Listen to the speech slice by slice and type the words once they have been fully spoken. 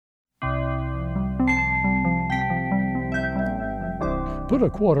Put a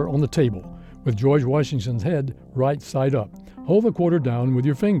quarter on the table with George Washington's head right side up. Hold the quarter down with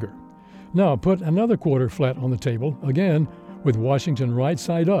your finger. Now put another quarter flat on the table, again with Washington right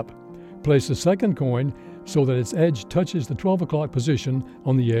side up. Place the second coin so that its edge touches the 12 o'clock position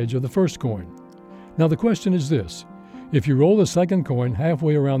on the edge of the first coin. Now the question is this: if you roll the second coin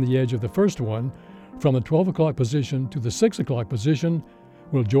halfway around the edge of the first one, from the 12 o'clock position to the 6 o'clock position,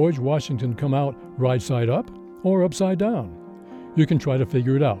 will George Washington come out right side up or upside down? You can try to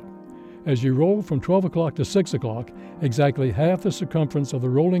figure it out. As you roll from 12 o'clock to 6 o'clock, exactly half the circumference of the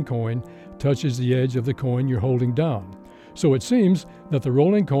rolling coin touches the edge of the coin you're holding down. So it seems that the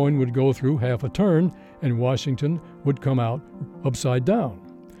rolling coin would go through half a turn and Washington would come out upside down.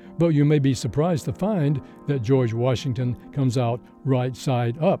 But you may be surprised to find that George Washington comes out right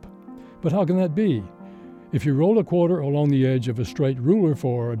side up. But how can that be? If you roll a quarter along the edge of a straight ruler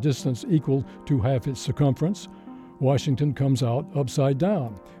for a distance equal to half its circumference, Washington comes out upside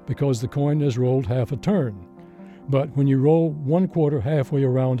down because the coin is rolled half a turn. But when you roll one quarter halfway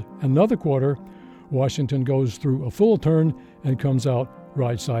around another quarter, Washington goes through a full turn and comes out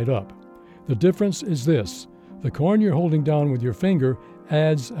right side up. The difference is this: the coin you're holding down with your finger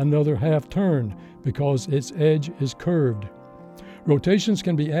adds another half turn because its edge is curved. Rotations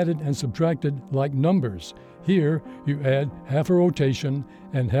can be added and subtracted like numbers. Here, you add half a rotation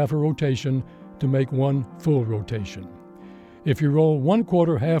and half a rotation to make one full rotation. If you roll one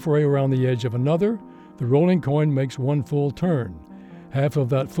quarter halfway around the edge of another, the rolling coin makes one full turn. Half of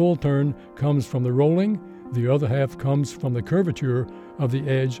that full turn comes from the rolling, the other half comes from the curvature of the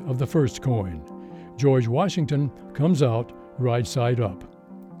edge of the first coin. George Washington comes out right side up.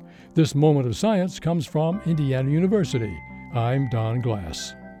 This moment of science comes from Indiana University. I'm Don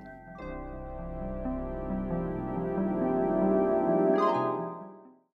Glass.